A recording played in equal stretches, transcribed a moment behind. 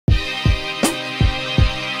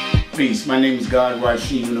Peace. My name is God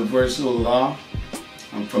Rasheen Universal Allah.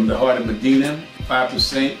 I'm from the heart of Medina,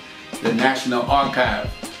 5%, the National Archive,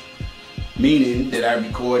 meaning that I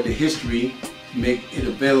record the history to make it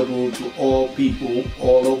available to all people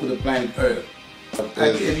all over the planet Earth.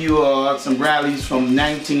 I give you some rallies from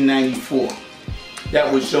 1994.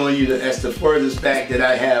 That was showing you that that's the furthest back that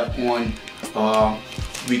I have on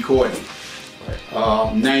recording.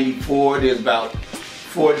 94, there's about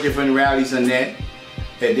 4 different rallies on that.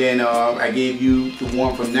 And then I gave you the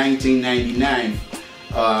one from 1999.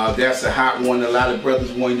 That's a hot one. A lot of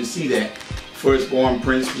brothers wanted to see that. Firstborn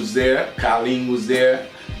Prince was there. Colleen was there.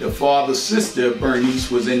 The father's sister,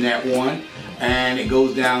 Bernice, was in that one. And it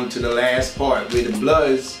goes down to the last part where the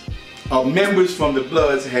Bloods, members from the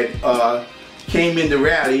Bloods had came in the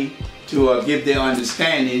rally to give their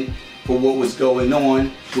understanding for what was going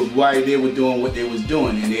on with why they were doing what they was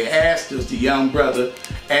doing. And they asked us, the young brother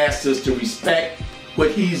asked us to respect what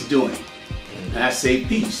he's doing. And I say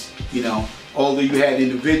peace, you know. Although you had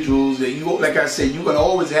individuals that you, like I said, you're gonna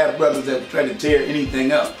always have brothers that try to tear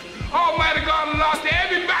anything up. Almighty God Allah, to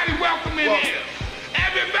everybody welcome in here.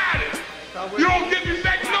 Everybody. You don't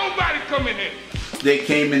disrespect nobody coming in. They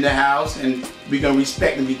came in the house and we're gonna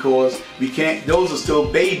respect them because we can't, those are still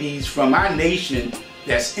babies from our nation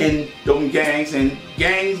that's in those gangs, and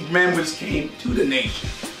gangs members came to the nation.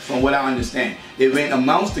 From what I understand, they went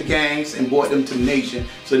amongst the gangs and brought them to the nation.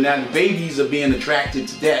 So now the babies are being attracted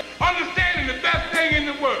to that. Understanding the best thing in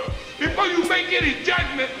the world. Before you make any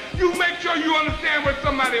judgment, you make sure you understand what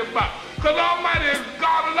somebody about. Because Almighty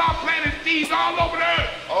God Allah planted seeds all over the earth.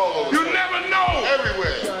 All over you never know.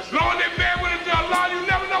 Everywhere. Long as they bear with it to Allah, you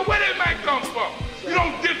never know where they might come from. You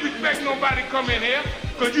don't disrespect nobody come in here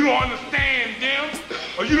because you don't understand them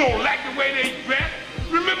or you don't like the way they dress.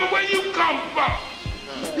 Remember where you come from.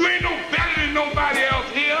 You ain't no better than nobody else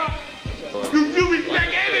here. You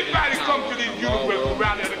respect everybody come to these universal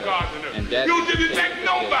rally of the gods and earth. You don't disrespect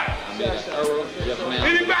nobody.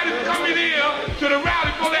 Anybody coming here to the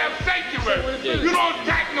rally for their sanctuary. You don't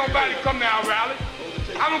attack nobody come to our rally.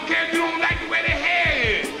 I don't care if you don't like the way their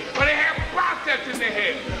hair is or they have a process in their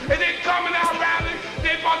hair. If they come in our rally,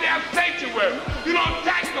 they for their sanctuary. You don't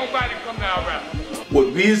attack nobody come to our rally.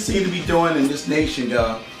 What we seem to be doing in this nation,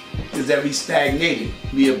 is that we stagnated.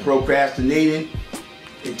 We are procrastinating.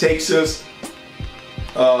 It takes us,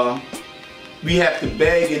 we have to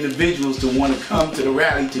beg individuals to want to come to the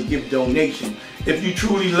rally to give donation. If you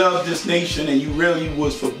truly love this nation and you really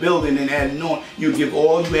was for building and adding on, you give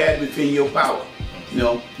all you had within your power. You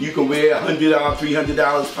know, you can wear $100, $300,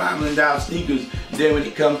 $500 sneakers. Then when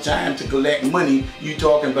it comes time to collect money, you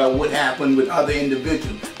talking about what happened with other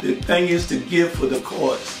individuals. The thing is to give for the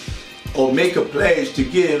cause, or make a pledge to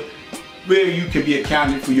give where you can be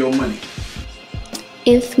accounted for your money.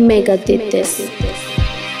 If Mecca did this.